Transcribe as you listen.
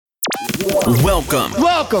Welcome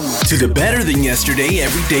to the Better Than Yesterday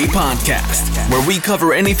Everyday Podcast, where we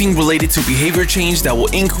cover anything related to behavior change that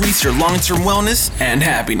will increase your long-term wellness and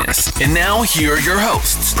happiness. And now, here are your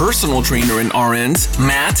hosts, personal trainer and RNs,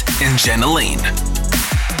 Matt and Jenna Lane.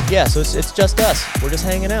 Yeah, so it's just us. We're just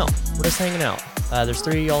hanging out. There's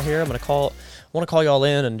three of y'all here. I want to call y'all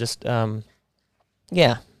in and just,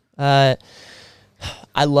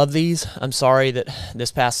 I love these. I'm sorry that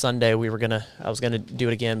this past Sunday I was gonna do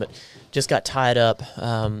it again, but just got tied up.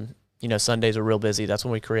 Sundays are real busy. That's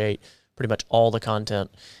when we create pretty much all the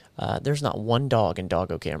content. There's not one dog in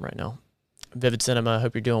Doggo Cam right now. Vivid Cinema,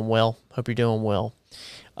 hope you're doing well.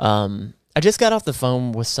 I just got off the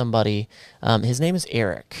phone with somebody. His name is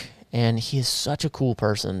Eric, and he is such a cool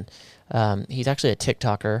person. He's actually a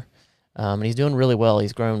TikToker. And he's doing really well.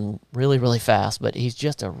 He's grown really, really fast, but he's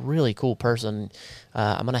just a really cool person.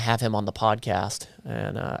 I'm going to have him on the podcast,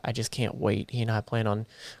 and I just can't wait. He and I plan on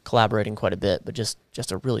collaborating quite a bit, but just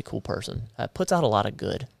a really cool person. Puts out a lot of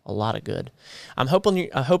good. I'm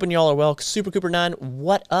hoping y'all are well. Super Cooper 9,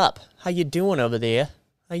 what up? How you doing over there?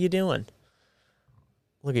 How you doing?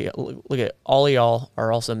 Look at all of y'all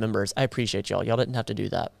are also members. I appreciate y'all. Y'all didn't have to do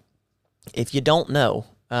that. If you don't know,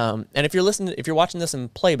 and if you're watching this in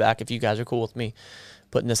playback, if you guys are cool with me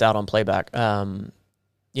putting this out on playback,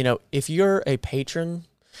 if you're a patron,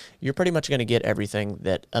 you're pretty much going to get everything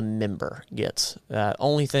that a member gets.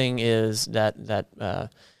 Only thing is that the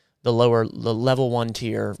level 1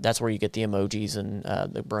 tier, that's where you get the emojis and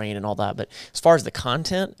the brain and all that. But as far as the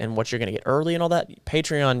content and what you're going to get early and all that,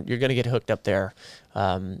 Patreon, you're going to get hooked up there.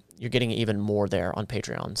 You're getting even more there on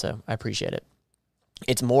Patreon, so I appreciate it.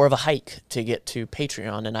 It's more of a hike to get to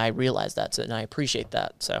Patreon, and I realize that, and I appreciate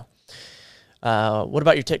that. So, what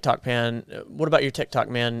about your TikTok, man?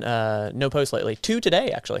 No post lately. Two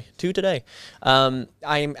today. I'm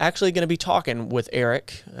actually going to be talking with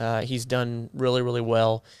Eric. He's done really, really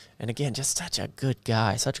well. And again, just such a good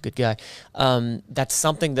guy. That's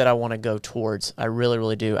something that I want to go towards. I really,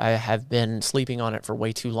 really do. I have been sleeping on it for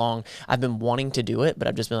way too long. I've been wanting to do it, but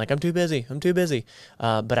I've just been like, I'm too busy.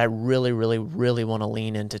 But I really, really, really want to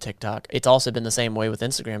lean into TikTok. It's also been the same way with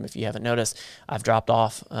Instagram. If you haven't noticed, I've dropped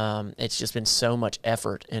off. It's just been so much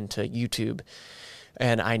effort into YouTube.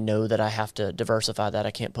 And I know that I have to diversify that.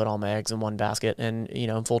 I can't put all my eggs in one basket. And,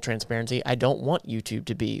 in full transparency, I don't want YouTube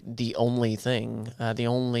to be the only thing, the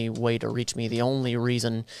only way to reach me, the only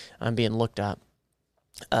reason I'm being looked at.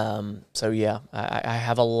 I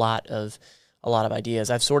have a lot of ideas.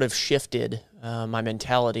 I've sort of shifted my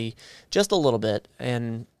mentality just a little bit,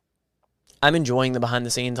 and I'm enjoying the behind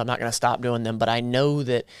the scenes. I'm not going to stop doing them, but I know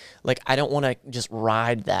that, I don't want to just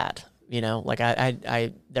ride that.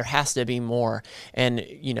 There has to be more. And,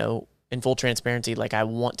 in full transparency, I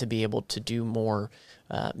want to be able to do more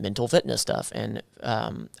mental fitness stuff. And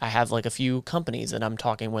I have a few companies that I'm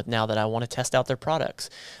talking with now that I want to test out their products.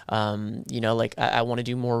 I want to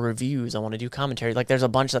do more reviews. I want to do commentary. There's a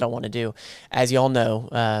bunch that I want to do. As y'all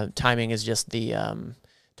know, timing is just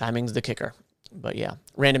timing's the kicker. But yeah,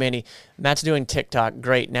 Random Andy, Matt's doing TikTok.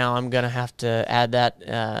 Great. Now I'm going to have to add that,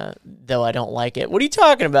 though I don't like it. What are you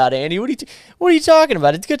talking about, Andy? What are you talking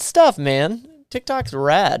about? It's good stuff, man. TikTok's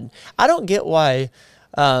rad. I don't get why,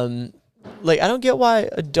 adults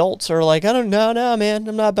are I don't know, no, man.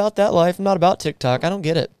 I'm not about that life. I'm not about TikTok. I don't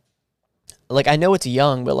get it. I know it's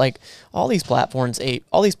young, but all these platforms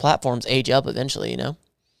age up eventually,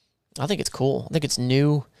 I think it's cool. I think it's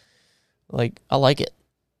new. I like it.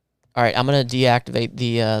 All right, I'm gonna deactivate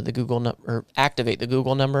the Google or activate the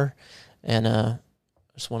Google number, and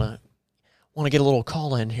just wanna get a little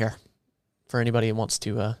call in here for anybody who wants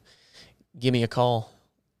to give me a call.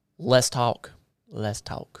 Let's talk.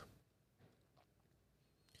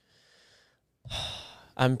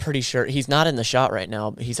 I'm pretty sure he's not in the shot right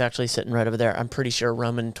now. But he's actually sitting right over there. I'm pretty sure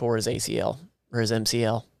Roman tore his ACL or his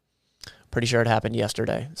MCL. Pretty sure it happened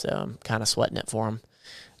yesterday, so I'm kind of sweating it for him.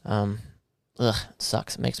 Ugh, it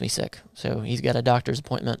sucks. It makes me sick. So he's got a doctor's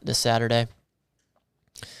appointment this Saturday.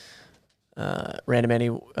 Random Andy,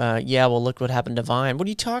 look what happened to Vine. What are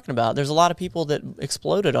you talking about? There's a lot of people that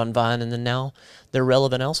exploded on Vine, and then now they're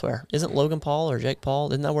relevant elsewhere. Isn't Logan Paul or Jake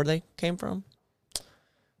Paul, isn't that where they came from?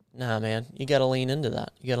 Nah, man, you got to lean into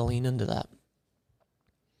that.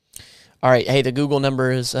 All right, hey, the Google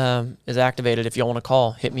number is activated. If y'all want to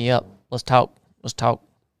call, hit me up. Let's talk.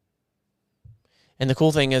 And the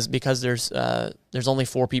cool thing is, because there's only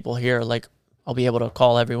 4 people here, I'll be able to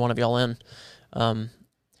call every one of y'all in.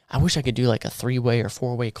 I wish I could do a 3-way or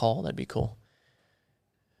 4-way call. That'd be cool.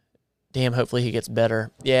 Damn, hopefully he gets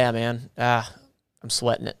better. Yeah, man. I'm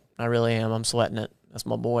sweating it. I really am. I'm sweating it. That's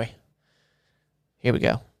my boy. Here we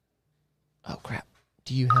go. Oh, crap.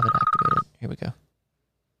 Do you have it activated? Here we go.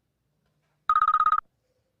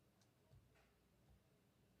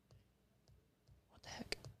 What the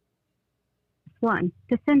heck? 1.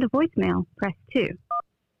 To send a voicemail, press 2.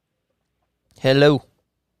 Hello.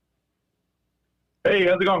 Hey,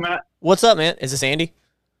 how's it going, Matt? What's up, man? Is this Andy?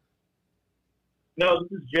 No,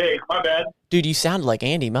 this is Jake. My bad. Dude, you sound like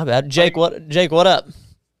Andy. My bad. Jake, what up?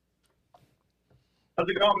 How's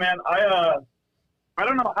it going, man? I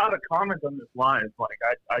don't know how to comment on this live. Like,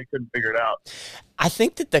 I couldn't figure it out. I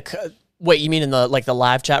think that wait, you mean in the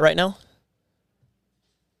live chat right now?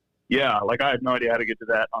 Yeah, like I have no idea how to get to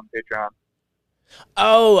that on Patreon.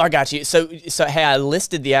 Oh, I got you. So hey, I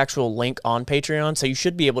listed the actual link on Patreon, so you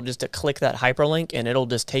should be able just to click that hyperlink, and it'll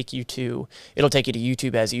take you to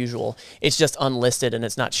YouTube as usual. It's just unlisted, and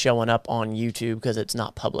it's not showing up on YouTube because it's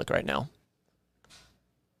not public right now.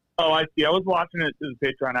 Oh, I see. I was watching it through the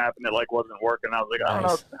Patreon app, and it like wasn't working. I was like, I don't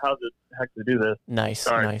know how the heck to do this. Nice.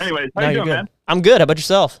 Sorry. Nice. Anyways, how you doing, man? I'm good. How about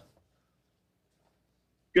yourself?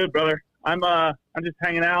 Good, brother. I'm just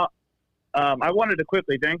hanging out. I wanted to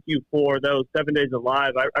quickly thank you for those 7 days of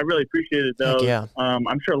live. I really appreciated those. Heck yeah.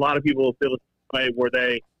 I'm sure a lot of people feel the way where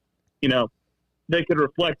they, they could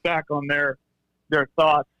reflect back on their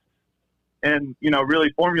thoughts and,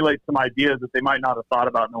 really formulate some ideas that they might not have thought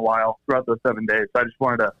about in a while throughout those 7 days. So I just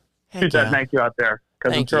wanted to shoot that thank you out there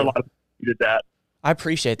because I'm sure a lot of people did that. I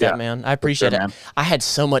appreciate that, man. I appreciate it. Man. I had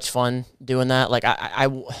so much fun doing that. Like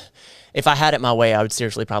if I had it my way, I would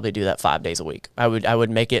seriously probably do that 5 days a week. I would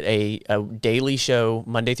make it a daily show,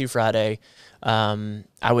 Monday through Friday.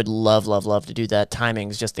 I would love to do that.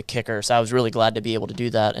 Timing's just the kicker. So I was really glad to be able to do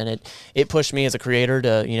that, and it pushed me as a creator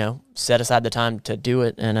to set aside the time to do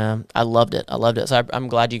it, and I loved it. So I'm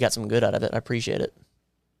glad you got some good out of it. I appreciate it.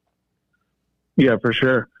 Yeah, for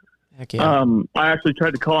sure. Heck yeah. I actually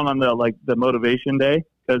tried to call on the motivation day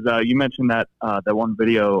because you mentioned that one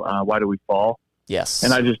video, Why Do We Fall? Yes.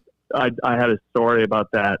 And I had a story about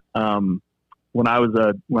that. When I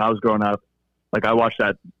was growing up, like I watched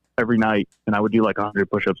that every night, and I would do like 100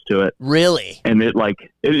 push-ups to it. Really? And it was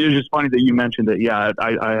just funny that you mentioned it. Yeah,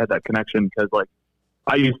 I had that connection because like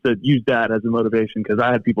I used to use that as a motivation because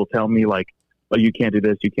I had people tell me like, oh, you can't do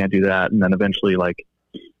this, you can't do that, and then eventually like,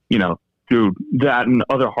 through that and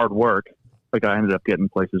other hard work, like I ended up getting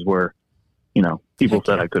places where, people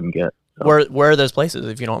said I couldn't get. So. Where are those places,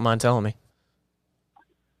 if you don't mind telling me?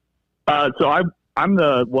 So I'm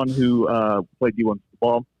the one who played D1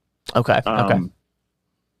 football. Okay. Okay.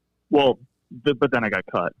 Well, but then I got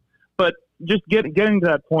cut. But just getting to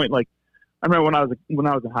that point, like I remember when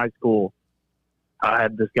I was in high school, I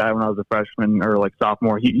had this guy when I was a freshman or like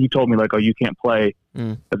sophomore. He told me like, oh, you can't play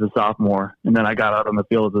as a sophomore. And then I got out on the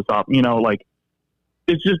field as a sophomore. Like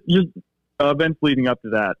it's just events leading up to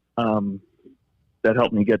that that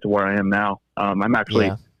helped me get to where I am now. I'm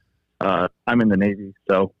actually I'm in the Navy,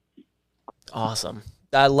 so. Awesome.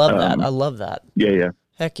 I love that. I love that. Yeah.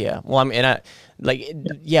 Heck yeah. Well, I mean,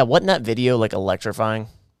 wasn't that video like electrifying?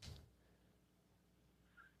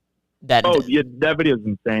 That video is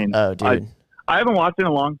insane. Oh, dude. I haven't watched it in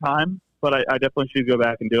a long time, but I definitely should go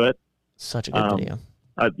back and do it. Such a good video.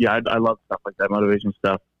 I love stuff like that, motivation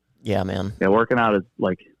stuff. Yeah, man. Yeah, working out is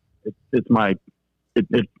like,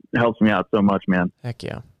 it helps me out so much, man. Heck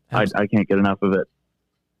yeah. I can't get enough of it.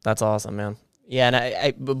 That's awesome, man. Yeah, and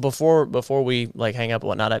I before we like hang up and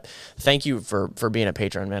whatnot, I thank you for being a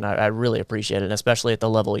patron, man. I really appreciate it, and especially at the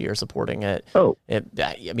level you're supporting it. Oh,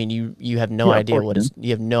 I mean, you have no idea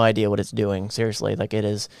you have no idea what it's doing. Seriously, like it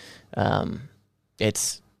is,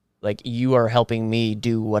 it's like you are helping me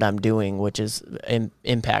do what I'm doing, which is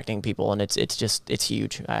impacting people, and it's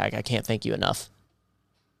huge. I can't thank you enough.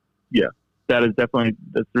 Yeah, that's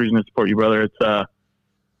the reason to support you, brother. It's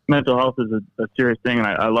mental health is a serious thing, and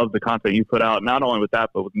I love the content you put out, not only with that,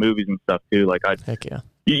 but with movies and stuff too. Like heck yeah,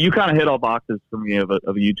 you kind of hit all boxes for me of a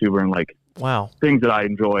YouTuber, and like things that I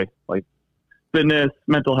enjoy, like fitness,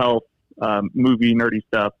 mental health, movie nerdy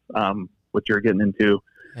stuff, which you're getting into.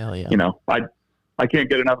 Hell yeah. I can't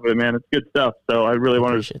get enough of it, man. It's good stuff. So I really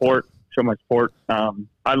wanted to show my support.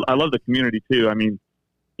 I love the community too. I mean,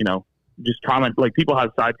 just comment, like people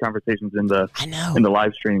have side conversations in the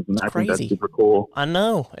live streams, and I think that's super cool. I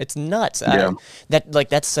know, it's nuts. Yeah.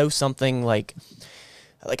 That's so something like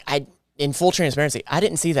in full transparency, I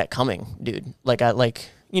didn't see that coming, dude.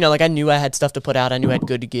 I knew I had stuff to put out. I knew I had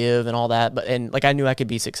good to give and all that, but I knew I could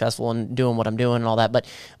be successful in doing what I'm doing and all that. But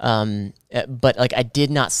I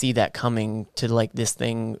did not see that coming to like this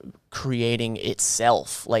thing creating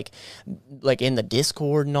itself, like in the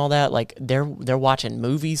Discord and all that. Like they're watching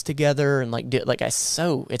movies together and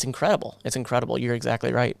it's incredible. It's incredible. You're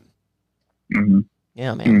exactly right. Mm-hmm.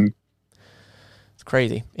 Yeah, man. Mm-hmm. It's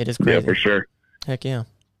crazy. It is crazy. Yeah, for sure. Heck yeah.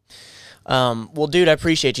 Well, dude, I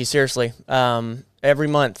appreciate you, seriously. Every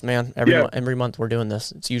month, man. Every month we're doing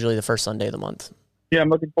this. It's usually the first Sunday of the month. Yeah, I'm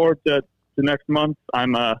looking forward to next month. I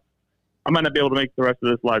might not be able to make the rest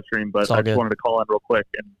of this live stream, but I just wanted to call in real quick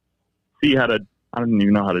and see how to. I don't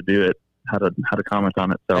even know how to do it. How to comment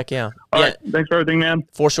on it. So, heck yeah. All right. Thanks for everything, man.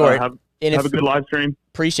 For sure. Have a good live stream.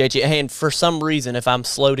 Appreciate you. Hey, and for some reason, if I'm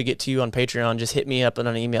slow to get to you on Patreon, just hit me up in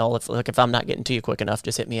an email. If I'm not getting to you quick enough,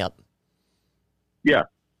 just hit me up. Yeah.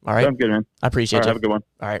 All right. Sounds good, man. I appreciate you. Have a good one.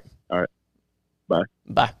 All right. Bye.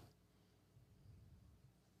 Bye.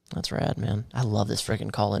 That's rad, man. I love this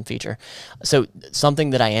freaking call-in feature. So something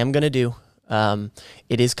that I am going to do,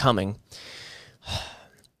 it is coming.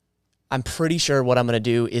 I'm pretty sure what I'm going to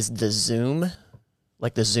do is the Zoom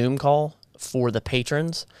call for the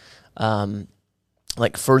patrons.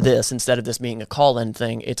 Like for this, instead of this being a call-in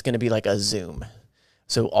thing, it's going to be like a Zoom.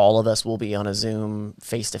 So all of us will be on a Zoom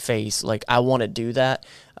face-to-face. Like I want to do that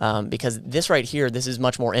because this right here, this is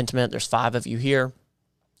much more intimate. There's 5 of you here.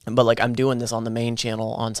 But like I'm doing this on the main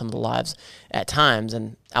channel on some of the lives at times,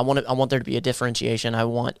 and I want there to be a differentiation. I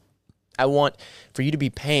want for you to be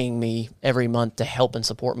paying me every month to help and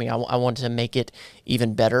support me. I want to make it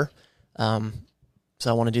even better. So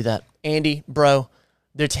I want to do that. Andy, bro,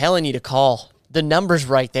 they're telling you to call. The number's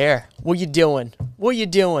right there. What you doing?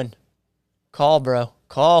 Call, bro.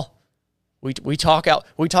 Call. We talk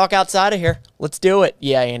outside of here. Let's do it.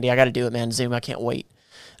 Yeah, Andy, I got to do it, man. Zoom. I can't wait.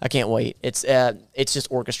 It's just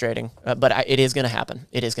orchestrating, but it is going to happen.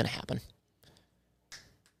 It is going to happen.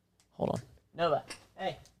 Hold on. Nova,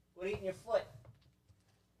 hey, what eating your foot?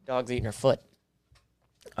 Dog's eating her foot.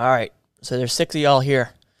 All right. So there's 6 of y'all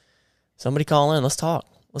here. Somebody call in. Let's talk.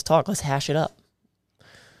 Let's hash it up.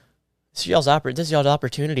 This is y'all's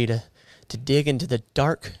opportunity to dig into the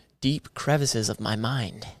dark, deep crevices of my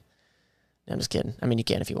mind. No, I'm just kidding. I mean, you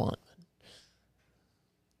can if you want.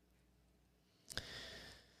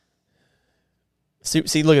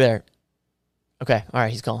 See, look at there. Okay, all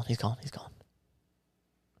right, he's calling.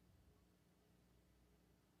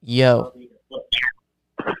 Yo.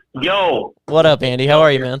 What up, Andy? How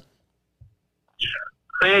are you, man?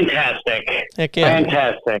 Fantastic. Heck yeah.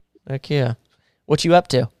 Fantastic. Heck yeah. What you up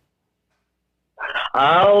to?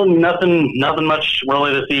 Oh, nothing much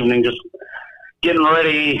really this evening. Just getting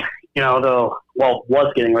ready,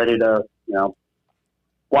 was getting ready to,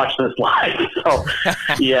 watch this live. So,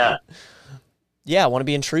 yeah. Yeah, I want to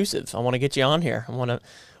be intrusive. I want to get you on here. I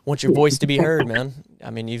want your voice to be heard, man. I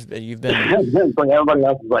mean, you've been. It's like everybody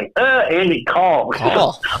else is like, Andy, call.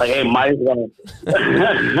 Like, hey, might as well.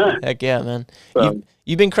 Heck yeah, man. So,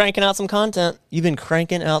 you've been cranking out some content.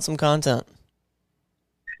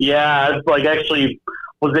 Yeah, it's like actually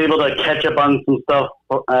was able to catch up on some stuff,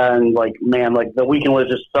 and like, man, like the weekend was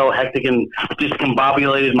just so hectic and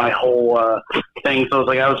discombobulated my whole thing. So it was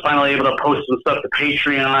like I was finally able to post some stuff to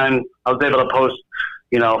Patreon. I was able to post,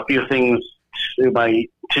 a few things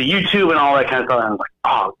to YouTube and all that kind of stuff. And I was like,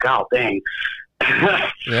 oh god, dang.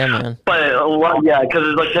 Yeah, man. But yeah, because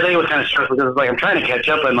it's like today was kind of stressful because it's like I'm trying to catch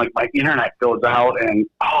up and like my internet goes out and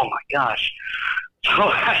oh my gosh, so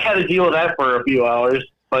I had to deal with that for a few hours.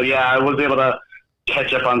 But yeah, I was able to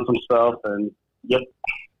catch up on some stuff and yep.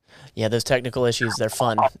 Yeah, those technical issues, they're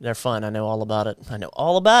fun. I know all about it,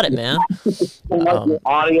 man.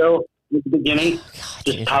 Audio at the beginning, God,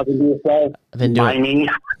 just talking to yourself, miming.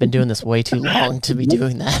 I've been doing this way too long to be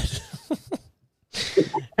doing that.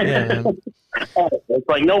 Yeah, man. It's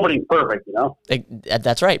like nobody's perfect,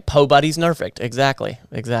 That's right. Po buddy's perfect. Exactly.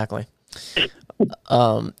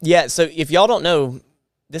 Yeah, so if y'all don't know,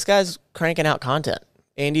 this guy's cranking out content.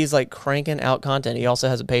 Andy's like cranking out content. He also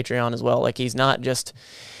has a Patreon as well. Like he's not just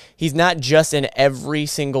in every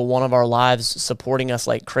single one of our lives supporting us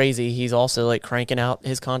like crazy. He's also like cranking out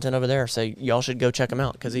his content over there. So y'all should go check him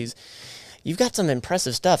out because you've got some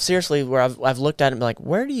impressive stuff. Seriously, where I've looked at it and been like,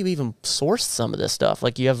 where do you even source some of this stuff?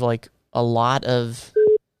 Like you have like a lot of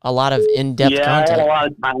in-depth content.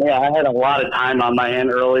 I had a lot of time on my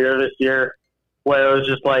end earlier this year where it was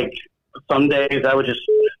just like some days I would just,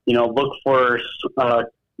 look for,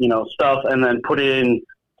 stuff and then put it in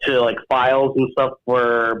to like files and stuff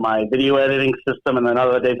for my video editing system. And then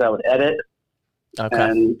other days I would edit. Okay.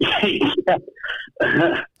 And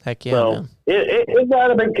Heck yeah. So man. It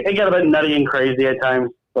got a bit nutty and crazy at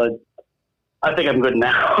times, but I think I'm good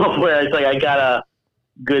now where it's like I got a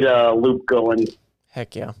good loop going.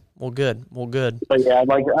 Heck yeah. Well, good. But yeah,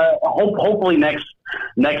 like hopefully next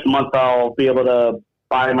month I'll be able to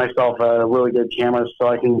buy myself a really good camera so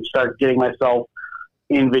I can start getting myself,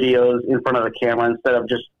 in videos in front of the camera instead of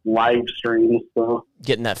just live streams. So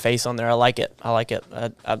Getting that face on there, I like it. I like it.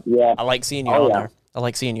 yeah, I like seeing you on there. I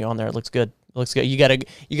like seeing you on there. It looks good. It looks good. You got a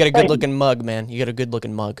good looking mug, man. You got a good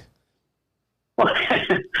looking mug.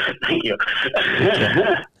 Thank you.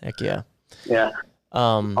 Heck yeah. Yeah.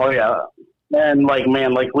 Oh yeah. And like,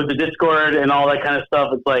 man, like with the Discord and all that kind of stuff,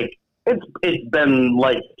 it's like it's been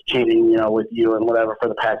like changing, you know, with you and whatever for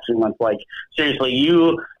the past 2 months. Like seriously,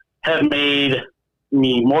 you have made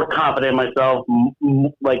me more confident in myself,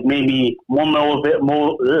 like made me more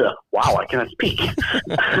wow, I cannot speak.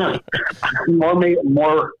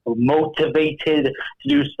 more motivated to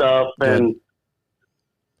do stuff. And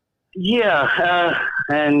yeah,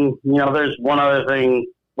 and you know, there's one other thing,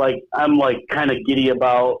 like I'm like kind of giddy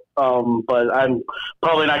about, but I'm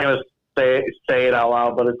probably not going to say it out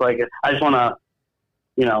loud, but it's like, I just want to,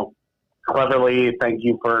 you know, cleverly thank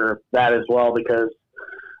you for that as well, because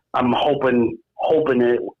I'm hoping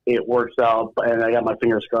it works out, and I got my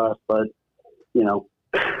fingers crossed, but you know,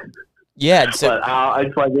 yeah. But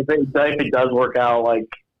it's like if it does work out, like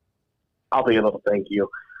I'll be able to thank you.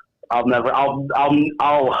 I'll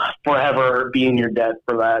forever be in your debt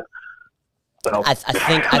for that. So I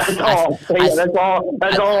think that's all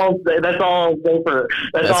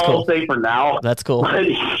I'll say for now. That's cool.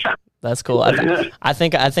 That's cool. I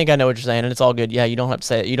think I know what you're saying, and it's all good. Yeah, you don't have to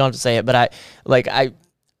say it. You don't have to say it, but I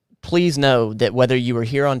please know that whether you were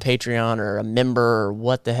here on Patreon or a member or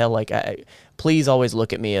what the hell, like, please always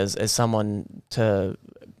look at me as someone to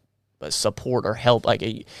support or help. Like,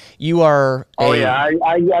 you are. I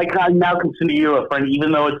now consider you a friend,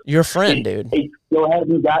 even though you're a friend, dude. It still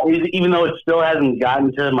hasn't even though it still hasn't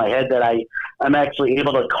gotten to my head that I'm actually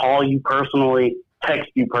able to call you personally,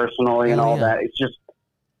 text you personally, and all that. It's just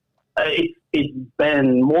it's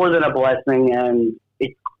been more than a blessing, and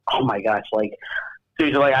oh my gosh, like.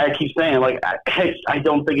 Seriously, like I keep saying, like I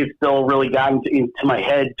don't think it's still really gotten into my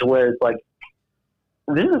head to where it's like,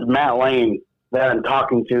 this is Matt Lane that I'm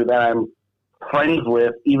talking to, that I'm friends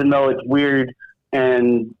with, even though it's weird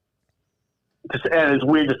and it's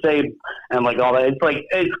weird to say and like all that. It's like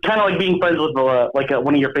it's kind of like being friends with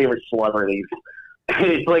one of your favorite celebrities.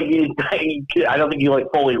 It's like I don't think you like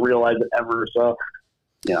fully realize it ever. So.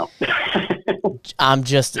 You know. I'm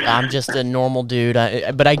just a normal dude,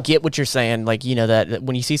 but I get what you're saying. Like, you know, that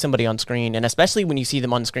when you see somebody on screen, and especially when you see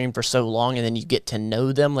them on screen for so long, and then you get to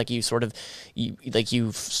know them, like you start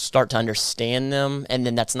to understand them, and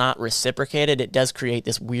then that's not reciprocated. It does create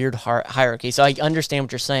this weird hierarchy. So I understand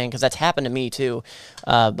what you're saying, because that's happened to me too.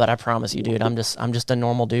 But I promise you, dude, I'm just a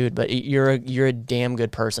normal dude. But you're a damn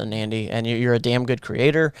good person, Andy, and you're a damn good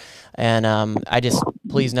creator. And I just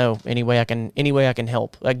please know any way I can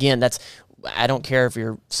help. Again, I don't care if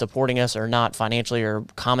you're supporting us or not financially or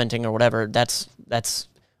commenting or whatever. That's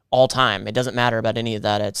all time. It doesn't matter about any of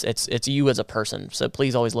that. It's you as a person. So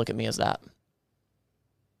please always look at me as that.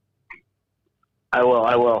 I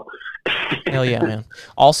will. Hell yeah, man.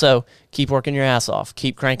 Also, keep working your ass off.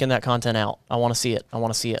 Keep cranking that content out. I want to see it. I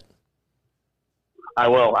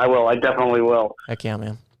will. I definitely will. Heck yeah,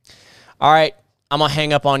 man. All right. I'm gonna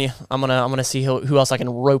hang up on you. I'm gonna see who else I can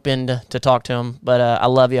rope in to talk to him. But I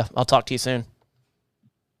love you. I'll talk to you soon.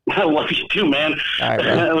 I love you too, man. All right,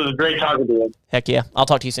 bro. It was great talking to you. Heck yeah. I'll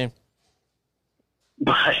talk to you soon.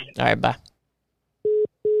 Bye. All right, bye.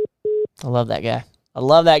 I love that guy.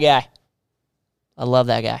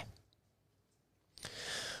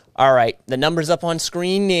 All right, the number's up on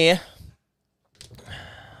screen there.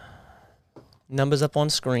 Numbers up on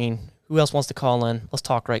screen. Who else wants to call in? Let's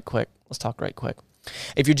talk right quick.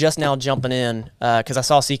 If you're just now jumping in, because I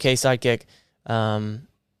saw CK Sidekick,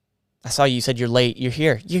 I saw you said you're late. You're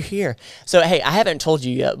here. So, hey, I haven't told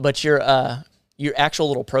you yet, but your actual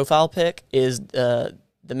little profile pic is the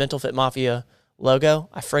Mental Fit Mafia logo.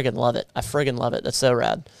 I friggin' love it. That's so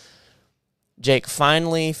rad. Jake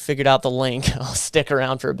finally figured out the link. I'll stick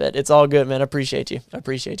around for a bit. It's all good, man. I appreciate you.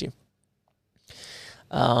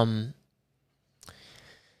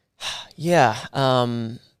 Yeah.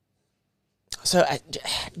 So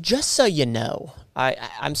just so you know,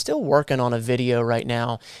 I'm still working on a video right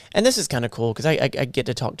now, and this is kind of cool because I get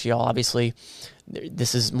to talk to y'all. Obviously,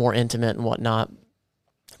 this is more intimate and whatnot.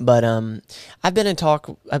 But I've been in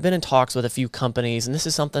talks with a few companies, and this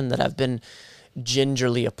is something that I've been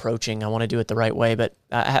gingerly approaching. I want to do it the right way, but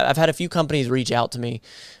I've had a few companies reach out to me.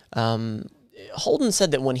 Holden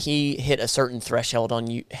said that when he hit a certain threshold on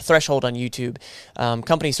YouTube,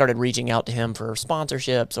 companies started reaching out to him for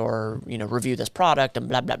sponsorships or, review this product and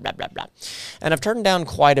blah, blah, blah, blah, blah. And I've turned down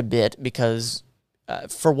quite a bit because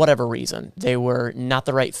for whatever reason, they were not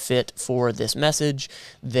the right fit for this message.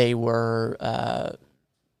 They were,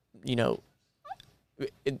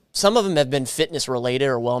 some of them have been fitness related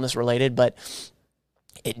or wellness related, but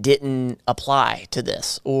it didn't apply to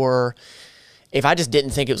this. Or if I just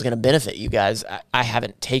didn't think it was going to benefit you guys, I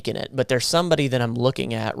haven't taken it. But there's somebody that I'm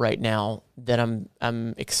looking at right now that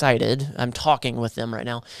I'm excited. I'm talking with them right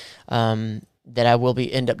now, that I will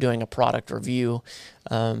end up doing a product review.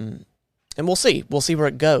 And we'll see. We'll see where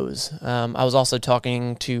it goes. I was also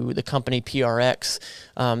talking to the company PRX.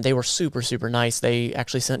 They were super, super nice. They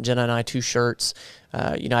actually sent Jenna and I 2 shirts.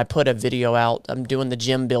 I put a video out. I'm doing the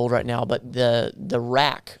gym build right now, but the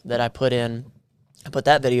rack that I put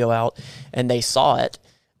that video out, and they saw it,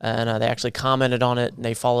 and they actually commented on it, and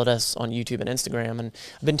they followed us on YouTube and Instagram. And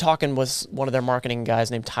I've been talking with one of their marketing guys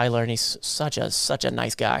named Tyler, and he's such a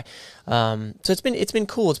nice guy. So it's been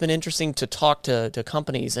cool. It's been interesting to talk to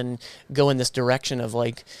companies and go in this direction of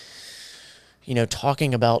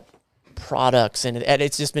talking about products, and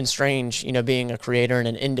it's just been strange, being a creator and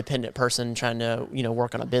an independent person trying to,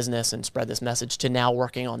 work on a business and spread this message, to now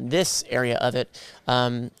working on this area of it.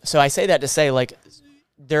 So I say that to say,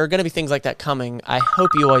 there are going to be things like that coming. I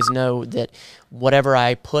hope you always know that whatever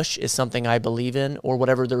I push is something I believe in, or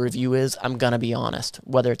whatever the review is, I'm going to be honest,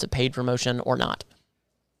 whether it's a paid promotion or not.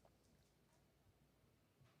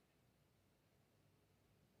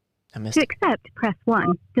 I missed To it. accept, press 1.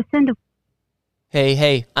 To send a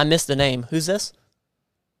Hey, I missed the name. Who's this?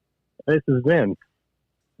 This is Vince.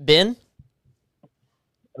 Ben?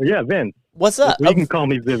 Yeah, Vince. What's up? You can call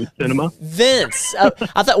me Vince Cinema. Vince.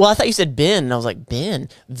 I thought you said Ben, and I was like, Ben?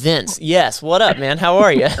 Vince. Yes. What up, man? How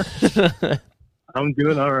are you? I'm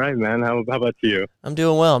doing all right, man. How about you? I'm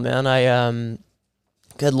doing well, man.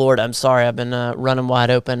 Good Lord, I'm sorry. I've been running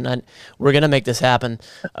wide open, and we're going to make this happen.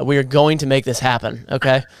 We are going to make this happen,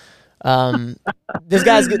 okay? This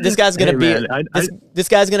guy's gonna this guy's gonna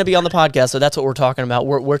be on the podcast, so that's what we're talking about.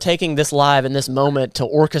 We're taking this live in this moment to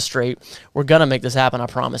orchestrate. We're gonna make this happen. I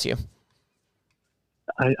promise you.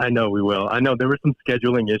 I know we will. I know there were some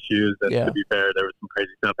scheduling issues, and to be fair, there was some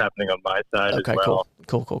crazy stuff happening on my side as well.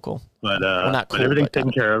 Cool. But not cool, but everything's but,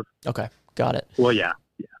 taken care of. Okay, got it. Well, yeah.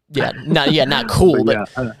 Not cool, but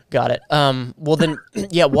got it. Well then,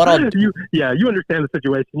 what I'll do. You understand the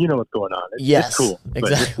situation. You know what's going on. It's cool.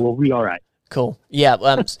 Exactly. We'll be all right. Cool. Yeah.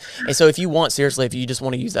 And so if you just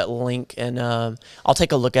want to use that link, and I'll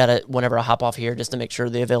take a look at it whenever I hop off here, just to make sure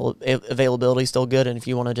the availability is still good. And if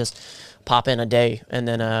you want to just pop in a day, and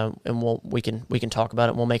then we can talk about it,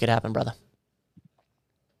 and we'll make it happen, brother.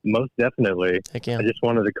 Most definitely. Heck yeah. I just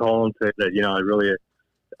wanted to call and say that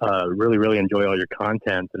I really really enjoy all your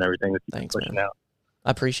content and everything that you're pushing out.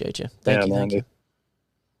 I appreciate you. Thank you.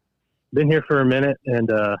 Been here for a minute,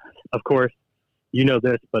 and of course,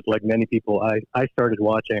 this, but like many people, I started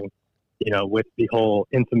watching, with the whole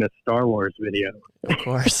infamous Star Wars video. Of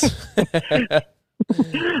course.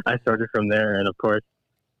 I started from there, and of course,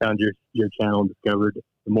 found your channel and discovered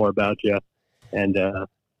more about you. And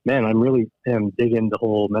man, I'm really digging the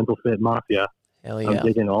whole Mental Fit Mafia. Hell yeah. I'm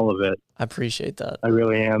digging all of it. I appreciate that. I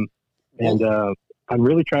really am. And I'm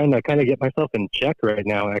really trying to kind of get myself in check right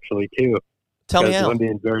now, actually, too. Tell me how. I'm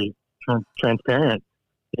being very transparent.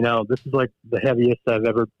 This is like the heaviest I've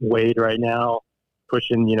ever weighed right now,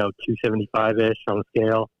 pushing, 275-ish on the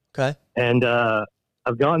scale. Okay. And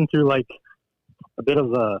I've gone through like a bit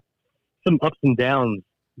of some ups and downs,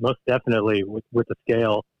 most definitely, with the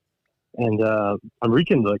scale. And I'm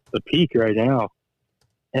reaching like the peak right now.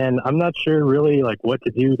 And I'm not sure really like what to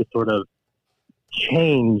do to sort of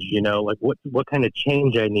change, like what kind of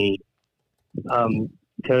change I need.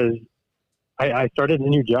 Because I started a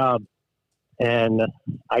new job, and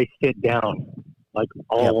I sit down like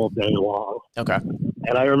all day long. Okay.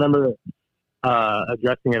 And I remember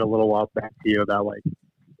addressing it a little while back to you about like,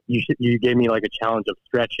 you gave me like a challenge of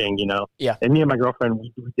stretching, Yeah. And me and my girlfriend,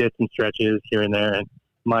 we did some stretches here and there, and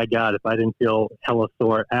my God, if I didn't feel hella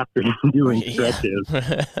sore after doing stretches.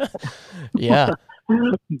 Yeah.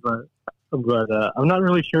 But I'm not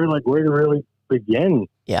really sure like where to really begin.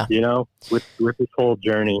 Yeah. With this whole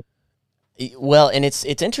journey. Well, and it's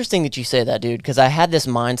interesting that you say that, dude, because I had this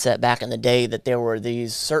mindset back in the day that there were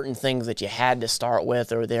these certain things that you had to start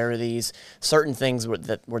with, or there are these certain things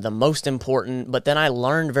that were the most important. But then I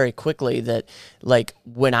learned very quickly that, like,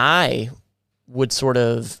 when I would sort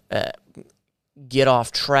of get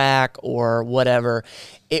off track or whatever,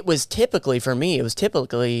 it was typically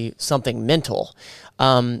something mental.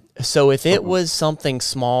 So if it was something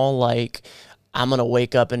small, like I'm going to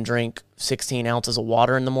wake up and drink 16 ounces of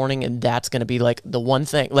water in the morning, and that's going to be like the one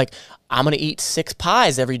thing, like I'm going to eat 6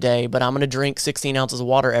 pies every day, but I'm going to drink 16 ounces of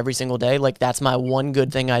water every single day. Like that's my one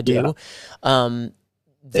good thing I do.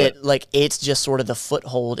 Like it's just sort of the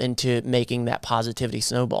foothold into making that positivity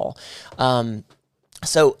snowball.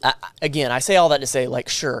 So again, I say all that to say, like,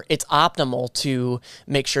 sure, it's optimal to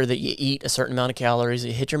make sure that you eat a certain amount of calories,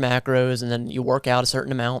 you hit your macros, and then you work out a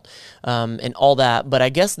certain amount, and all that. But I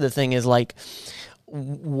guess the thing is, like,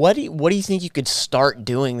 what do you think you could start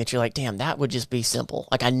doing that you're like, damn, that would just be simple.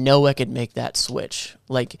 Like, I know I could make that switch.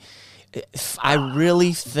 Like, I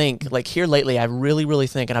really think, like, here lately, I really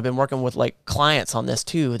think, and I've been working with, like, clients on this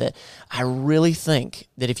too, that I really think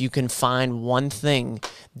that if you can find one thing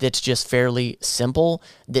that's just fairly simple,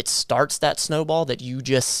 that starts that snowball that you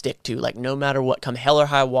just stick to, like, no matter what, come hell or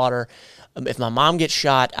high water, if my mom gets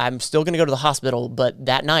shot, I'm still going to go to the hospital, but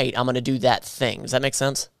that night I'm going to do that thing. Does that make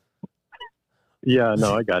sense? Yeah,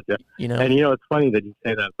 no, I got you. You know? And, it's funny that you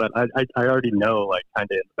say that, but I already know, like, kind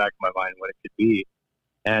of in the back of my mind what it could be.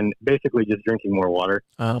 And basically just drinking more water.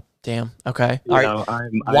 Oh, damn. Okay. All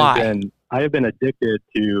right. Why? I have been addicted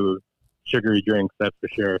to sugary drinks, that's for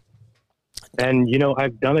sure. And,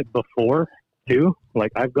 I've done it before, too.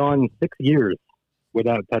 Like, I've gone 6 years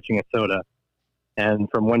without touching a soda. And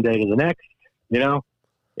from one day to the next,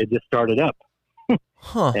 it just started up.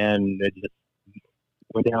 Huh. And it just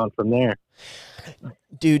went down from there.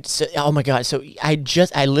 Dude, oh my God. So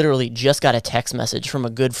I literally just got a text message from a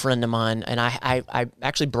good friend of mine, and I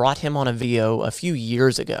actually brought him on a video a few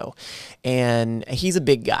years ago, and he's a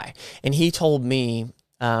big guy, and he told me,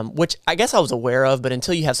 which I guess I was aware of, but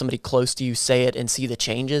until you have somebody close to you say it and see the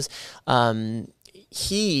changes,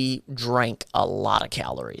 he drank a lot of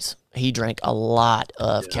calories. He drank a lot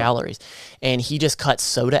of calories, and he just cut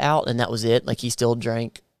soda out, and that was it. Like,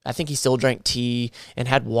 I think he still drank tea and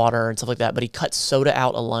had water and stuff like that, but he cut soda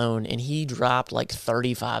out alone, and he dropped like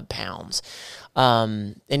 35 pounds.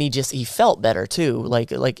 And he felt better too.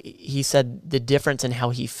 Like he said, the difference in how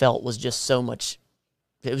he felt was just so much.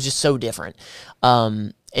 It was just so different.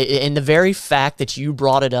 And the very fact that you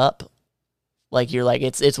brought it up, like, you're like,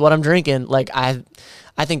 it's what I'm drinking. Like, I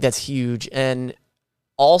think that's huge. And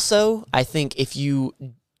also, I think if you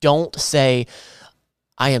don't say,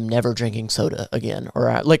 I am never drinking soda again,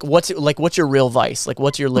 or what's your real vice? Like,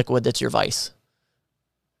 what's your liquid that's your vice?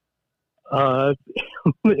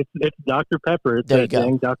 It's Dr. Pepper. It's that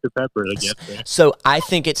dang Dr. Pepper that gets there. So I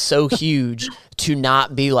think it's so huge to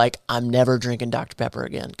not be like, I'm never drinking Dr. Pepper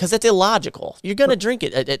again, because it's illogical. You're gonna drink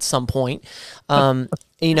it at some point. I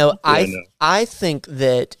think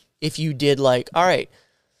that if you did, like, all right,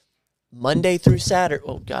 Monday through Saturday.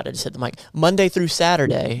 Oh God, I just hit the mic. Monday through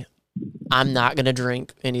Saturday, I'm not going to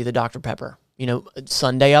drink any of the Dr. Pepper.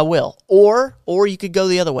 Sunday I will. Or you could go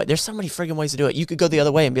the other way. There's so many friggin' ways to do it. You could go the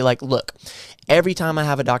other way and be like, look, every time I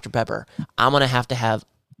have a Dr. Pepper, I'm going to have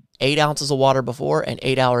 8 ounces of water before and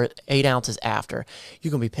 8 ounces after.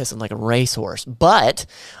 You're going to be pissing like a racehorse. But,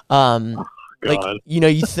 but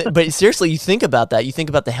seriously, you think about that. You think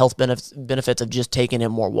about the health benefits of just taking in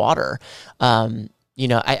more water.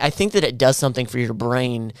 I think that it does something for your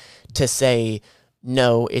brain to say,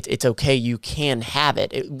 no, it's okay. You can have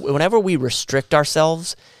it. Whenever we restrict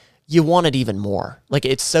ourselves, you want it even more. Like,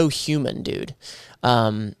 it's so human, dude.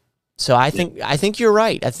 So I think you're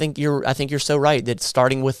right. I think you're so right that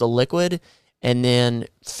starting with the liquid and then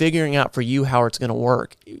figuring out for you how it's going to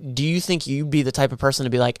work. Do you think you'd be the type of person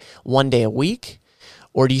to be like 1 day a week,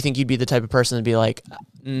 or do you think you'd be the type of person to be like,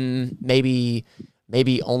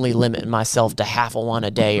 maybe only limit myself to half a one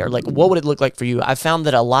a day? Or like, what would it look like for you? I've found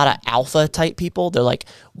that a lot of alpha type people, they're like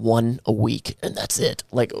 1 a week and that's it.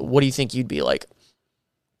 Like, what do you think you'd be like?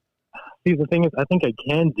 See, the thing is, I think I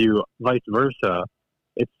can do vice versa.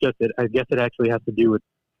 It's just that I guess it actually has to do with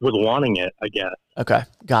wanting it, I guess. Okay.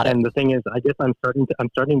 Got it. And the thing is, I guess I'm starting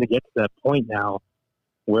to get to that point now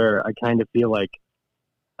where I kind of feel like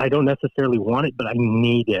I don't necessarily want it, but I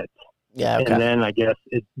need it. Yeah. Okay. And then I guess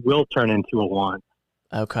it will turn into a want.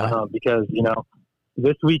 Okay. Because,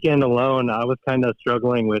 this weekend alone, I was kind of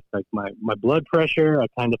struggling with like my blood pressure. I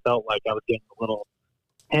kind of felt like I was getting a little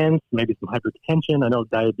tense, maybe some hypertension. I know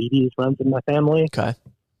diabetes runs in my family. Okay.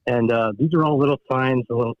 And these are all little signs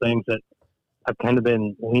and little things that I've kind of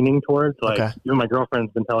been leaning towards. Like, even my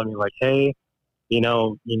girlfriend's been telling me like, hey, you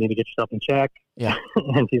need to get yourself in check. Yeah.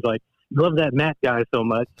 And she's like, you love that Matt guy so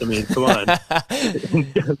much. I mean, come on.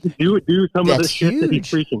 do some of the shit that he's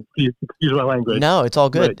preaching. Excuse my language. No, it's all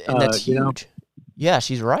good. But, and that's huge. Yeah,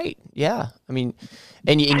 she's right. Yeah. I mean,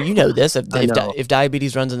 and you know this, if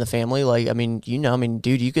diabetes runs in the family, like, I mean,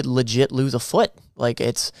 dude, you could legit lose a foot. Like,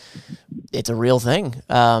 it's a real thing.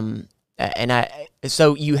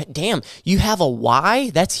 So you have a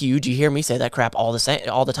why? That's huge. You hear me say that crap all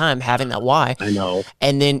the time, having that why. I know.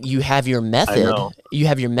 And then you have your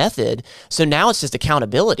method. So now it's just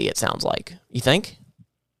accountability, it sounds like. You think?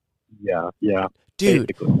 Yeah. Dude,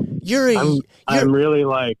 basically. I'm really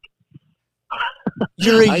like,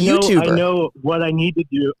 You're a I know what I need to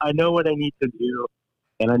do. I know what I need to do,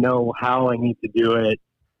 and I know how I need to do it.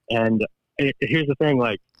 And here's the thing,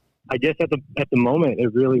 like, I guess at the moment,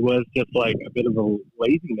 it really was just like a bit of a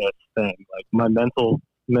laziness thing. Like my mental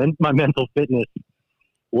fitness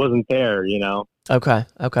wasn't there, you know. Okay.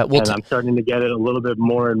 Well, and I'm starting to get it a little bit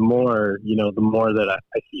more and more. You know, the more that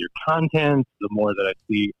I see your content, the more that I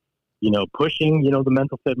see, you know, pushing, you know, the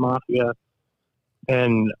Mental Fit Mafia,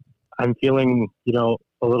 and I'm feeling, you know,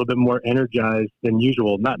 a little bit more energized than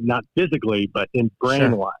usual. Not physically, but in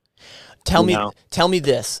brain wise. Tell me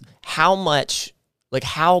this: how much? Like,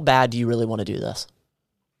 how bad do you really want to do this?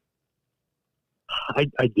 I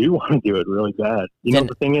do want to do it really bad. You know,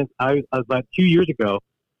 the thing is, I was about 2 years ago,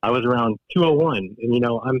 I was around 201, and, you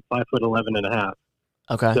know, I'm 5'11.5".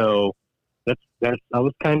 Okay. So that's I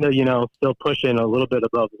was kind of, you know, still pushing a little bit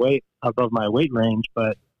above my weight range,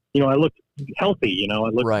 but, you know, I looked healthy, you know, I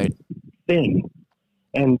looked thin.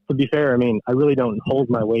 And to be fair, I mean, I really don't hold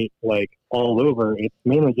my weight like all over. It's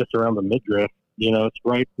mainly just around the midriff. You know, it's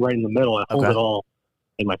right in the middle. I hold it all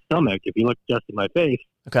in my stomach. If you look just at my face,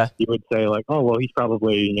 you would say like, oh, well, he's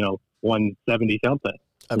probably, you know, 170 something.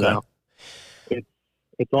 Okay. You know?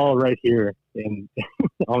 It's all right here in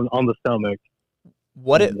on the stomach.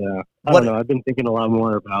 I don't know. I've been thinking a lot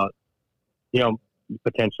more about, you know,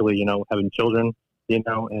 potentially, you know, having children, you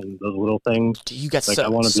know, and those little things. You got like,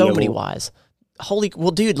 so many whys.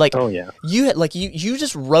 Dude, like, you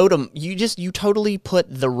just wrote them. You totally put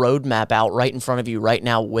the roadmap out right in front of you right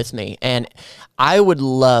now with me. And I would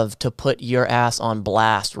love to put your ass on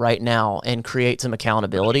blast right now and create some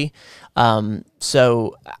accountability.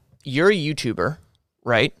 So you're a YouTuber,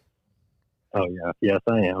 right? Oh yeah. Yes,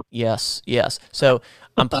 I am. Yes. So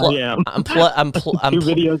I'm two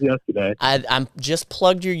videos yesterday. I'm just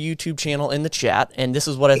plugged your YouTube channel in the chat, and this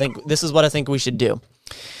is what I think we should do.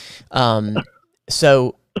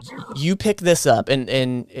 So you pick this up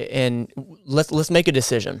and let's make a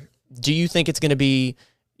decision. Do you think it's going to be,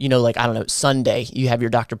 you know, like, I don't know, Sunday you have your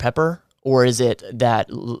Dr. Pepper, or is it that,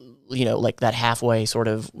 you know, like that halfway sort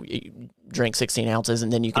of drink 16 ounces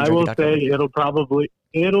and then you can drink Dr. Pepper?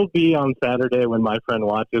 It'll be on Saturday when My Friend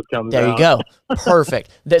Watches comes out. There you go. Perfect.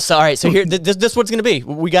 All right. So here, this is what it's going to be.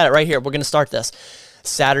 We got it right here. We're going to start this.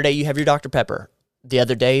 Saturday you have your Dr. Pepper. The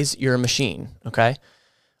other days you're a machine. Okay.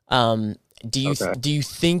 Do you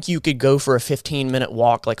think you could go for a 15-minute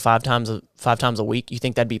walk like five times a week? You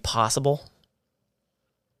think that'd be possible?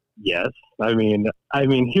 Yes. I mean,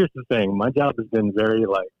 here's the thing. My job has been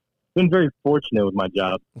very fortunate with my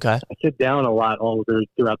job. Okay. I sit down a lot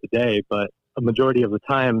throughout the day, but a majority of the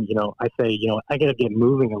time, you know, I say, you know, I gotta get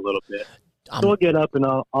moving a little bit. So I'll get up and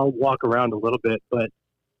I'll walk around a little bit. But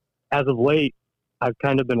as of late, I've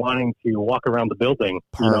kind of been wanting to walk around the building.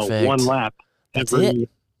 Perfect. You know, one lap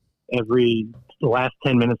every last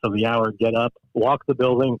 10 minutes of the hour. Get up, walk the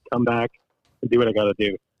building, come back, and do what I got to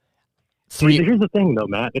do. Here's the thing, though,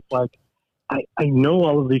 Matt. It's like I know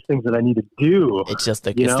all of these things that I need to do. It's just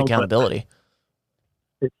the accountability.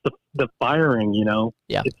 It's the firing, you know.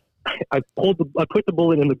 Yeah. I put the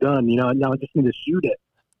bullet in the gun, you know. Now I just need to shoot it.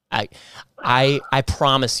 I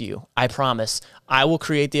promise you. I will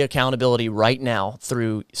create the accountability right now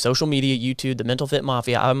through social media, YouTube, the Mental Fit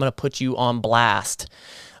Mafia. I'm going to put you on blast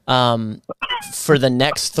for the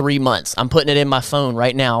next 3 months. I'm putting it in my phone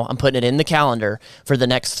right now. I'm putting it in the calendar for the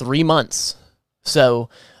next 3 months. So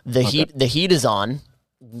the heat is on.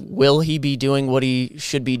 Will he be doing what he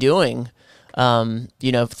should be doing?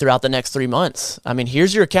 You know, throughout the next 3 months. I mean,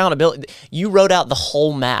 here's your accountability. You wrote out the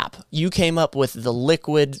whole map. You came up with the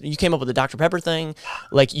liquid. You came up with the Dr. Pepper thing.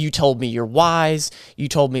 Like, you told me your whys. You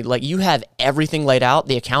told me, like, you have everything laid out.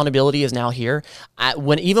 The accountability is now here.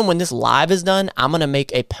 Even when this live is done, I'm going to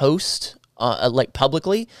make a post, like,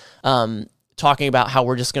 publicly, talking about how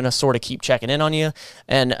we're just going to sort of keep checking in on you.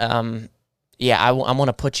 And, I'm going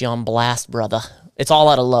to put you on blast, brother. It's all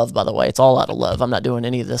out of love, by the way. It's all out of love. I'm not doing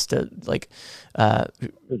any of this to, like,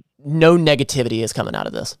 no negativity is coming out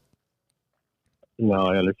of this. No,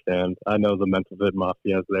 I understand. I know the Mental Fit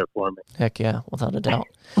Mafia is there for me. Heck yeah, without a doubt.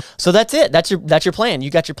 So that's it. That's your plan.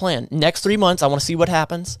 You got your plan. Next 3 months, I want to see what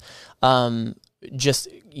happens. Just,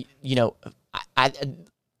 you know, I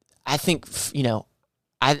think, you know,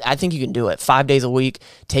 I think you can do it. 5 days a week,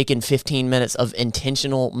 taking 15 minutes of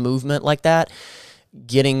intentional movement like that,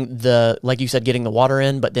 getting like you said, getting the water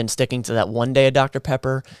in, but then sticking to that 1 day of Dr.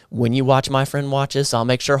 Pepper when you watch My Friend Watches. So I'll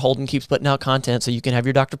make sure Holden keeps putting out content so you can have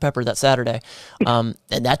your Dr. Pepper that Saturday. And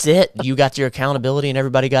that's it. You got your accountability and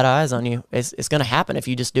everybody got eyes on you. It's going to happen if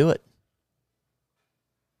you just do it.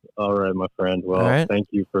 All right, my friend. Well, Thank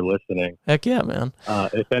you for listening. Heck yeah, man.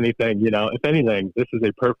 If anything, this is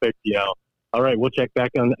a perfect, All right, we'll check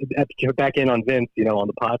back in on Vince, on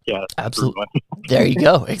the podcast. Absolutely. There you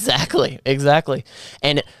go. Exactly.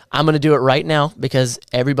 And I'm going to do it right now because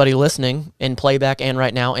everybody listening in playback and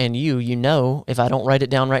right now, and if I don't write it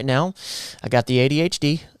down right now, I got the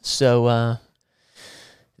ADHD. So,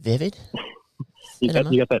 vivid. You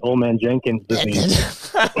got that old man Jenkins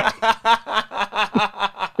disease.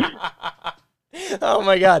 Oh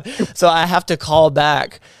my God. So I have to call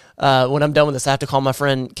back. When I'm done with this, I have to call my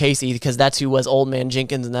friend Casey because that's who was Old Man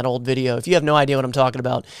Jenkins in that old video. If you have no idea what I'm talking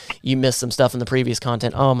about, you missed some stuff in the previous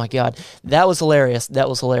content. Oh my God. That was hilarious.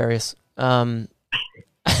 Yes,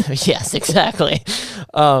 exactly.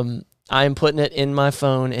 I'm putting it in my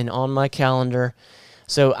phone and on my calendar.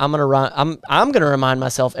 So I'm gonna remind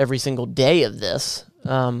myself every single day of this.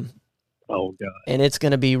 Oh God. And it's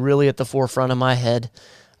gonna be really at the forefront of my head.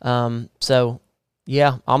 So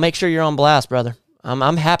yeah, I'll make sure you're on blast, brother.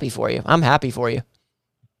 I'm happy for you.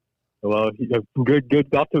 Well, good.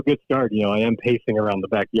 Off to a good start. I am pacing around the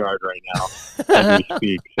backyard right now as we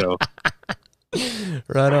speak. So,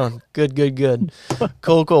 right on. Good.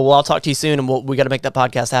 Cool. Well, I'll talk to you soon, and we got to make that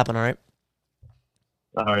podcast happen. All right.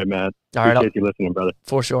 All right, man. All right. Appreciate you listening, brother.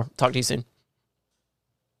 For sure. Talk to you soon.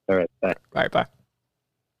 All right. Bye. All right. Bye.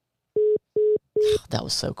 That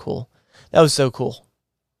was so cool. That was so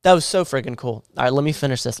freaking cool. All right, let me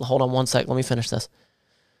finish this. Hold on one sec. Let me finish this.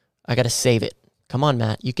 I got to save it. Come on,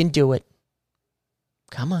 Matt. You can do it.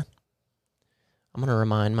 Come on. I'm going to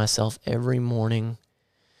remind myself every morning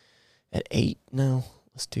at 8. No,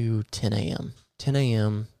 let's do 10 a.m. 10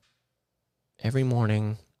 a.m. every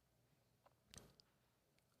morning.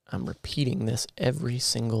 I'm repeating this every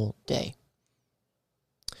single day.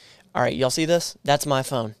 All right, y'all see this? That's my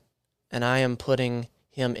phone. And I am putting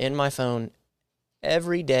him in my phone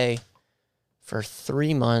every day for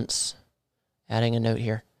 3 months, adding a note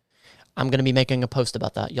here. I'm going to be making a post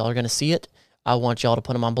about that. Y'all are going to see it. I want y'all to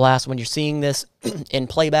put him on blast. When you're seeing this in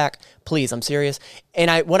playback, please, I'm serious.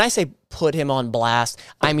 And when I say put him on blast,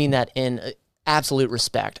 I mean that in absolute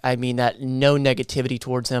respect. I mean that no negativity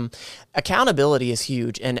towards him. Accountability is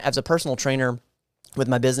huge. And as a personal trainer, with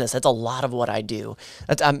my business, that's a lot of what I do.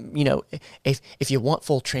 If you want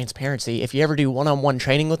full transparency, if you ever do one-on-one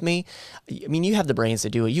training with me, I mean, you have the brains to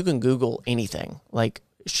do it. You can Google anything. Like,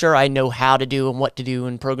 sure, I know how to do and what to do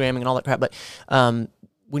and programming and all that crap, but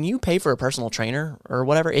when you pay for a personal trainer or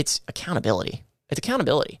whatever, it's accountability.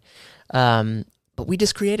 But we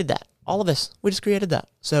just created that. All of us, we just created that.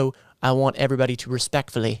 So I want everybody to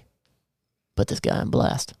respectfully put this guy on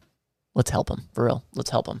blast. Let's help him, for real.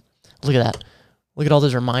 Let's help him. Look at that. Look at all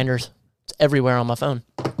those reminders. It's everywhere on my phone.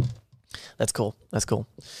 That's cool.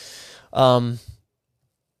 All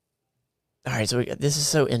right, so this is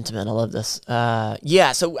so intimate. I love this.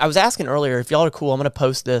 So I was asking earlier if y'all are cool. I'm going to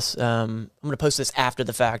post this. I'm going to post this after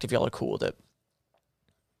the fact if y'all are cool with it.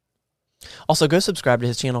 Also, go subscribe to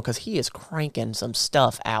his channel because he is cranking some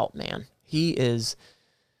stuff out, man. He's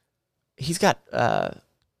got, I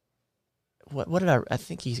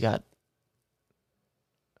think he's got,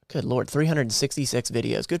 good Lord, 366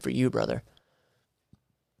 videos. Good for you, brother.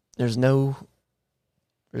 There's no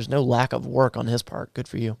lack of work on his part. Good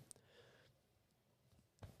for you.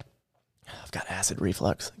 I've got acid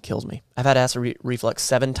reflux. It kills me. I've had acid reflux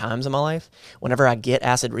 7 times in my life. Whenever I get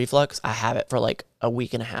acid reflux, I have it for like a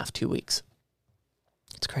week and a half, 2 weeks.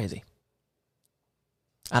 It's crazy.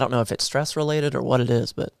 I don't know if it's stress related or what it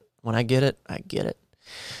is, but when I get it, I get it.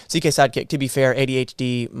 CK Sidekick, to be fair,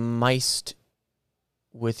 ADHD miced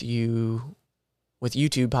with YouTube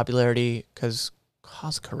popularity cause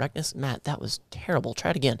correctness. Matt, that was terrible.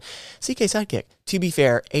 Try it again. CK Sidekick. To be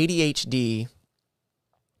fair, ADHD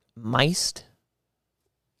mixed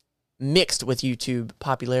with YouTube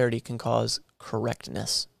popularity can cause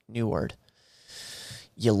correctness. New word.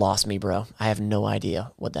 You lost me, bro. I have no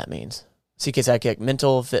idea what that means. CK Sidekick,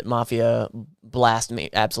 mental fit mafia, blast me.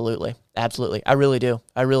 Absolutely. I really do.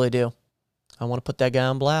 I want to put that guy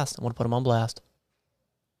on blast. I want to put him on blast.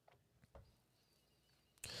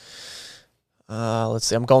 Let's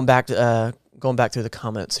see. I'm going back through the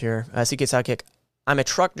comments here. CK Sidekick. I'm a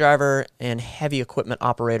truck driver and heavy equipment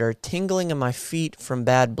operator. Tingling in my feet from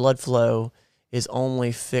bad blood flow is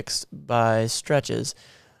only fixed by stretches.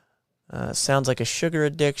 Sounds like a sugar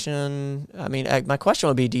addiction. I mean, my question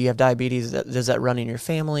would be, do you have diabetes? Does that run in your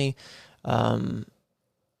family? I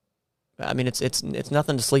mean, it's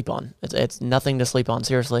nothing to sleep on. It's nothing to sleep on.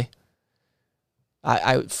 Seriously.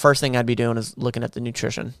 I first thing I'd be doing is looking at the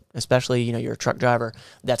nutrition, especially, you're a truck driver.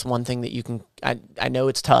 That's one thing that you can, I know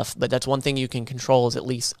it's tough, but that's one thing you can control is at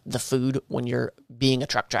least the food when you're being a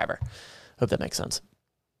truck driver. Hope that makes sense.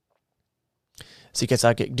 CK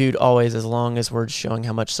Sidekick, dude, always, as long as we're showing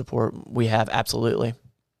how much support we have, absolutely.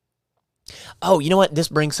 Oh, you know what? This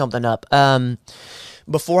brings something up.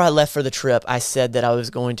 Before I left for the trip, I said that I was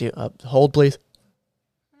going to... hold, please.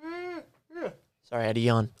 Sorry, I had to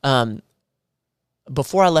yawn.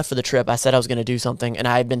 Before I left for the trip, I said I was going to do something, and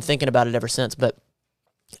I've been thinking about it ever since, but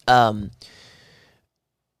we're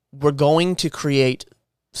going to create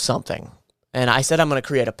something. And I said I'm going to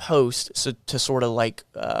create a post to sort of like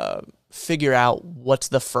figure out what's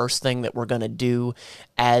the first thing that we're going to do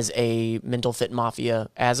as a Mental Fit Mafia,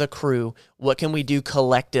 as a crew. What can we do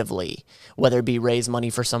collectively, whether it be raise money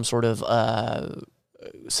for some sort of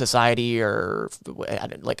society or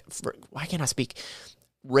why can't I speak?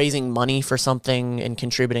 Raising money for something and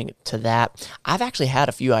contributing to that. I've actually had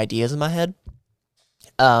a few ideas in my head.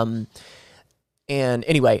 And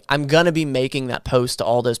anyway, I'm going to be making that post to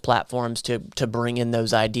all those platforms to bring in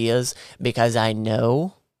those ideas, because I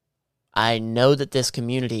know that this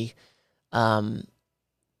community, I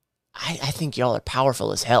think y'all are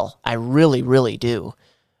powerful as hell. I really, really do.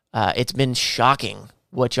 It's been shocking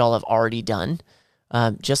what y'all have already done.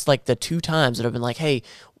 Just like the 2 times that I've been like, hey,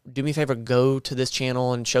 do me a favor, go to this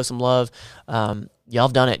channel and show some love. Y'all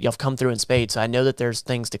have done it. Y'all have come through in spades. So I know that there's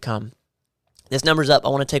things to come. This number's up. I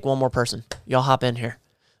want to take one more person. Y'all hop in here.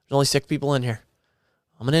 There's only 6 people in here.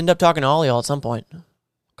 I'm going to end up talking to all y'all at some point.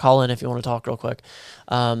 Call in if you want to talk real quick.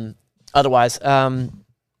 Otherwise, as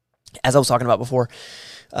I was talking about before,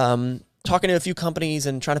 talking to a few companies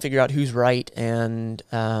and trying to figure out who's right. And,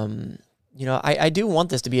 I do want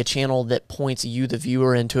this to be a channel that points you, the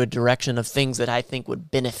viewer, into a direction of things that I think would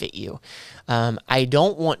benefit you. I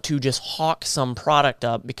don't want to just hawk some product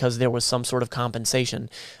up because there was some sort of compensation.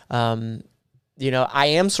 I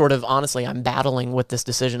am sort of, honestly, I'm battling with this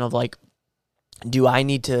decision of like, do I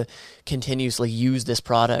need to continuously use this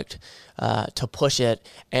product to push it?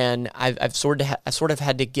 And I've sort of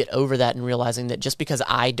had to get over that and realizing that just because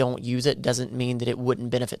I don't use it doesn't mean that it wouldn't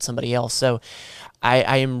benefit somebody else. So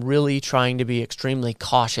I am really trying to be extremely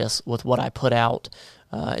cautious with what I put out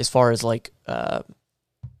as far as like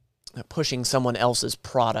pushing someone else's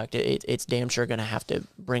product. It's damn sure going to have to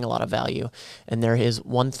bring a lot of value. And there is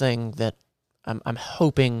one thing that I'm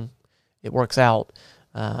hoping it works out.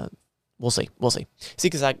 We'll see.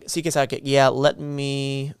 CK Sidekick, yeah, let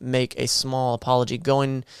me make a small apology.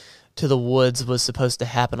 Going to the woods was supposed to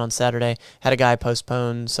happen on Saturday. Had a guy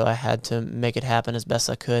postpone, so I had to make it happen as best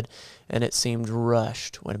I could, and it seemed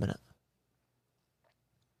rushed. Wait a minute.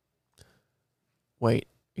 Wait,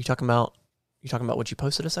 you talking about what you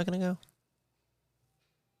posted a second ago?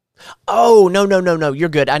 Oh, no. You're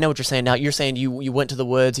good. I know what you're saying now. You're saying you went to the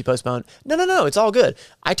woods, you postponed. No. It's all good.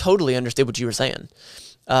 I totally understood what you were saying.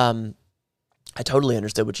 I totally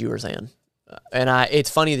understood what you were saying. And it's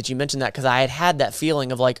funny that you mentioned that because I had that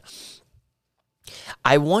feeling of like,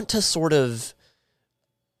 I want to sort of,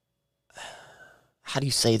 how do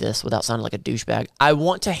you say this without sounding like a douchebag? I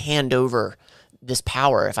want to hand over this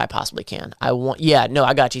power if I possibly can. I got you,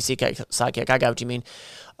 CK Sidekick. I got what you mean.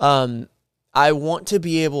 I want to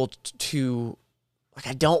be able to, like,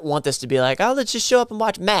 I don't want this to be like, oh, let's just show up and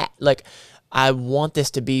watch Matt. Like, I want this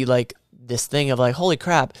to be like this thing of like, holy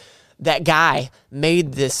crap, that guy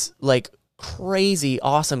made this like crazy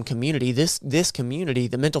awesome community. This community,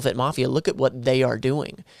 the Mental Fit Mafia, look at what they are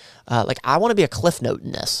doing. Like, I want to be a cliff note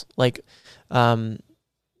in this. I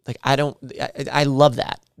love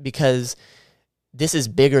that because this is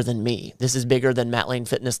bigger than me. This is bigger than Matt Lane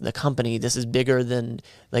Fitness, the company. This is bigger than,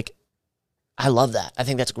 like, I love that. I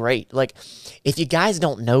think that's great. Like, if you guys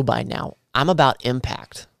don't know by now, I'm about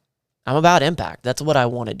impact. That's what I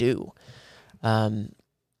want to do.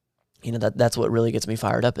 That's what really gets me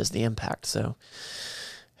fired up is the impact. So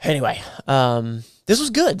anyway, this was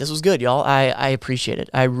good, y'all. I appreciate it.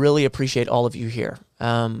 I really appreciate all of you here.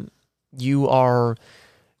 You are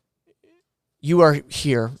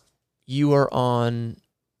here. You are on.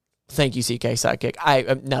 Thank you, CK Sidekick.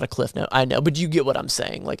 I'm not a cliff note. I know, but you get what I'm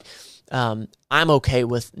saying. Like, I'm okay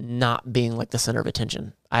with not being like the center of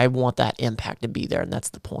attention. I want that impact to be there, and that's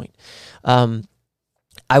the point.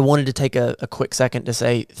 I wanted to take a quick second to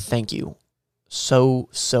say thank you so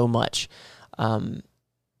much.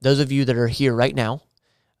 Those of you that are here right now,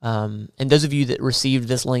 and those of you that received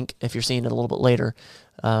this link, if you're seeing it a little bit later,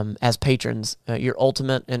 as patrons, your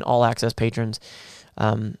ultimate and all access patrons,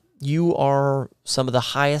 you are some of the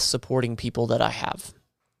highest supporting people that I have.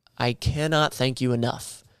 I cannot thank you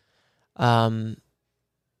enough.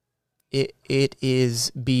 It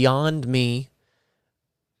is beyond me.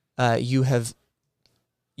 You have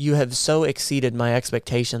so exceeded my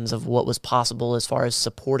expectations of what was possible as far as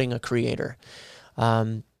supporting a creator.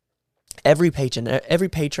 every patron,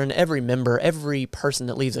 every member, every person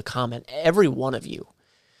that leaves a comment, every one of you,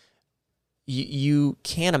 you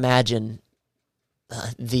can't imagine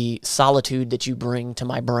the solitude that you bring to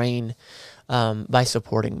my brain by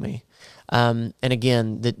supporting me. And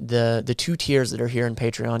again, the 2 tiers that are here in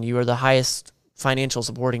Patreon, you are the highest financial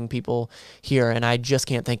supporting people here, and I just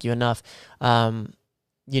can't thank you enough. In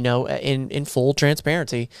full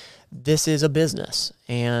transparency, this is a business,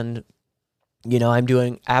 and I'm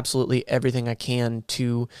doing absolutely everything I can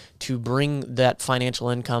to bring that financial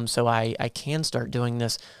income so I can start doing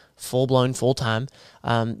this full-blown, full-time.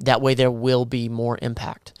 That way there will be more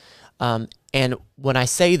impact. And when I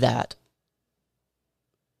say that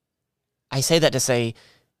to say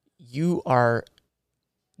you are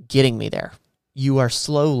getting me there. You are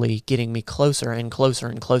slowly getting me closer and closer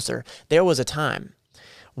and closer. There was a time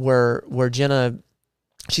where Jenna,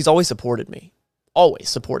 she's always supported me.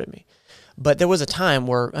 But there was a time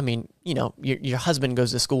where, your husband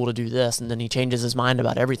goes to school to do this, and then he changes his mind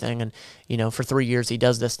about everything. And, for 3 years he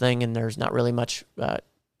does this thing, and there's not really much,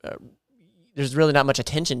 there's really not much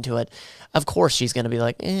attention to it. Of course she's going to be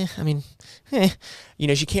like,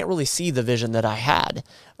 she can't really see the vision that I had.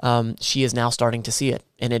 She is now starting to see it.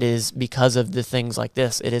 And it is because of the things like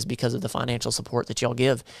this. It is because of the financial support that y'all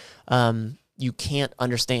give. You can't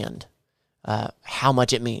understand how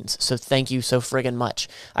much it means. So thank you so friggin' much.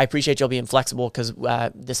 I appreciate y'all being flexible, because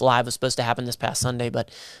this live was supposed to happen this past Sunday, but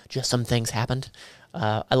just some things happened.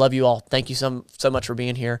 I love you all. Thank you so much for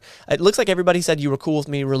being here. It looks like everybody said you were cool with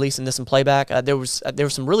me releasing this in playback. There were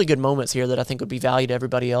some really good moments here that I think would be value to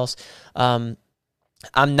everybody else. I'm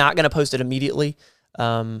not going to post it immediately,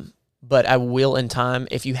 but I will in time.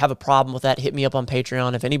 If you have a problem with that, hit me up on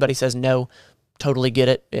Patreon. If anybody says no, totally get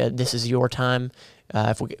it. This is your time.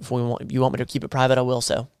 If you want me to keep it private, I will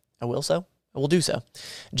so. I will do so.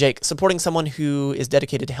 Jake, supporting someone who is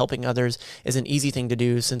dedicated to helping others is an easy thing to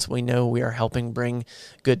do, since we know we are helping bring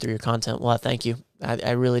good through your content. Well, thank you.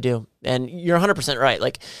 I really do. And you're 100% right.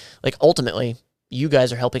 Like ultimately, you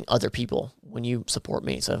guys are helping other people when you support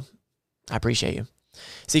me. So I appreciate you.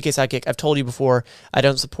 CK Sidekick, I've told you before, I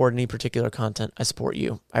don't support any particular content. I support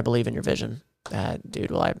you. I believe in your vision.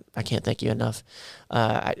 Dude, well, I can't thank you enough.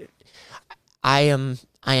 I am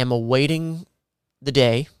awaiting the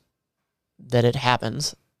day that it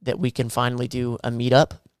happens, that we can finally do a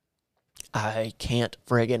meetup. I can't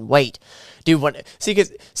friggin' wait. Dude, when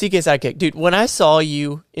CK Sidekick, dude, when I saw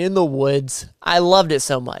you in the woods, I loved it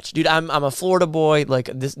so much. Dude, I'm a Florida boy.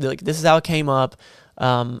 This is how it came up.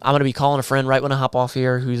 I'm gonna be calling a friend right when I hop off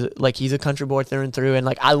here who's he's a country boy through and through, and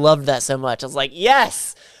I loved that so much. I was like,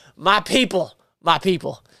 yes, my people.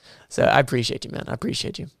 So I appreciate you, man. I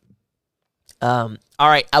appreciate you. All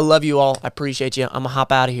right, I love you all. I appreciate you. I'm gonna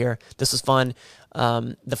hop out of here. This was fun.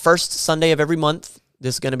 The first Sunday of every month,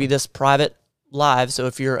 this is gonna be this private live. So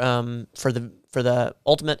if you're for the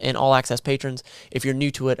ultimate and all access patrons, if you're new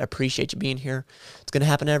to it, I appreciate you being here. It's gonna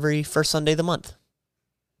happen every first Sunday of the month,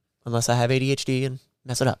 unless I have ADHD and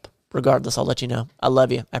mess it up. Regardless, I'll let you know. I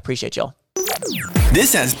love you. I appreciate y'all.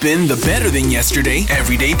 This has been the Better Than Yesterday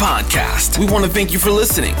Everyday Podcast. We want to thank you for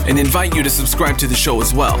listening and invite you to subscribe to the show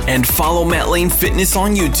as well. And follow Matt Lane Fitness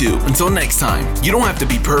on YouTube. Until next time, you don't have to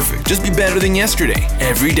be perfect. Just be better than yesterday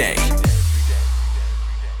every day.